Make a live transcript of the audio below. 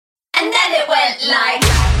then it went like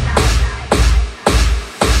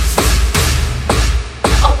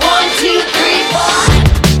a 1, 2, 3,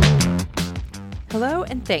 4. Hello,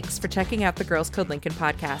 and thanks for checking out the Girls Code Lincoln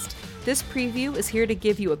podcast. This preview is here to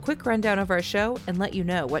give you a quick rundown of our show and let you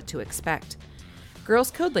know what to expect.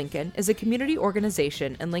 Girls Code Lincoln is a community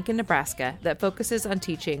organization in Lincoln, Nebraska that focuses on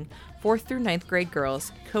teaching 4th through 9th grade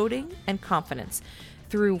girls coding and confidence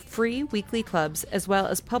through free weekly clubs as well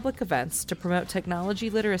as public events to promote technology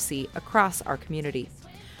literacy across our community.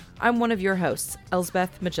 I'm one of your hosts,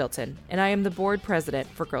 Elsbeth Magilton, and I am the board president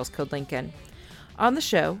for Girls Code Lincoln. On the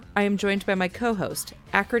show, I am joined by my co-host,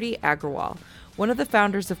 Akriti Agrawal, one of the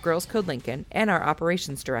founders of Girls Code Lincoln and our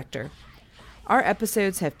operations director. Our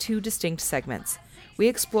episodes have two distinct segments. We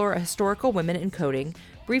explore a historical women in coding,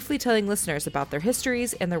 briefly telling listeners about their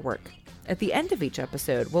histories and their work. At the end of each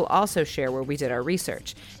episode, we'll also share where we did our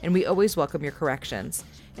research, and we always welcome your corrections.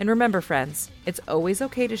 And remember, friends, it's always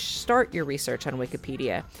okay to start your research on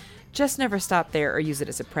Wikipedia. Just never stop there or use it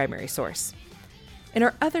as a primary source. In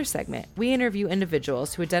our other segment, we interview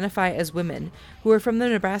individuals who identify as women who are from the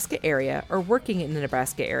Nebraska area or working in the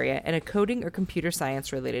Nebraska area in a coding or computer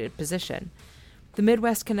science related position. The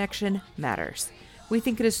Midwest connection matters. We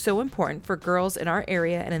think it is so important for girls in our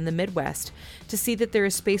area and in the Midwest to see that there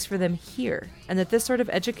is space for them here and that this sort of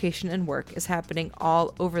education and work is happening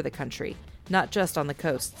all over the country, not just on the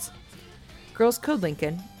coasts. Girls Code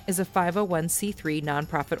Lincoln is a 501c3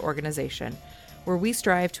 nonprofit organization where we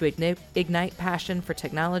strive to ignite passion for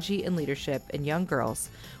technology and leadership in young girls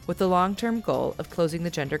with the long-term goal of closing the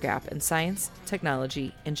gender gap in science,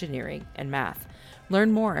 technology, engineering, and math.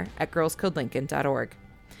 Learn more at girlscodelincoln.org.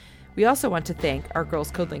 We also want to thank our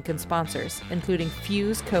Girls Code Lincoln sponsors, including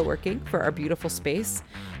Fuse Co-working for our beautiful space,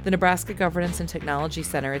 the Nebraska Governance and Technology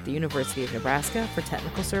Center at the University of Nebraska for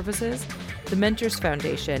technical services, the Mentors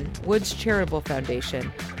Foundation, Woods Charitable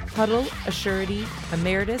Foundation, Huddle, Assurity,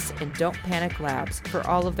 Emeritus, and Don't Panic Labs for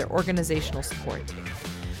all of their organizational support.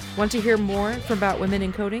 Want to hear more about women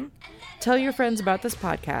in coding? Tell your friends about this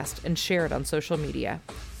podcast and share it on social media.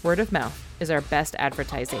 Word of mouth is our best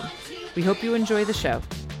advertising. We hope you enjoy the show.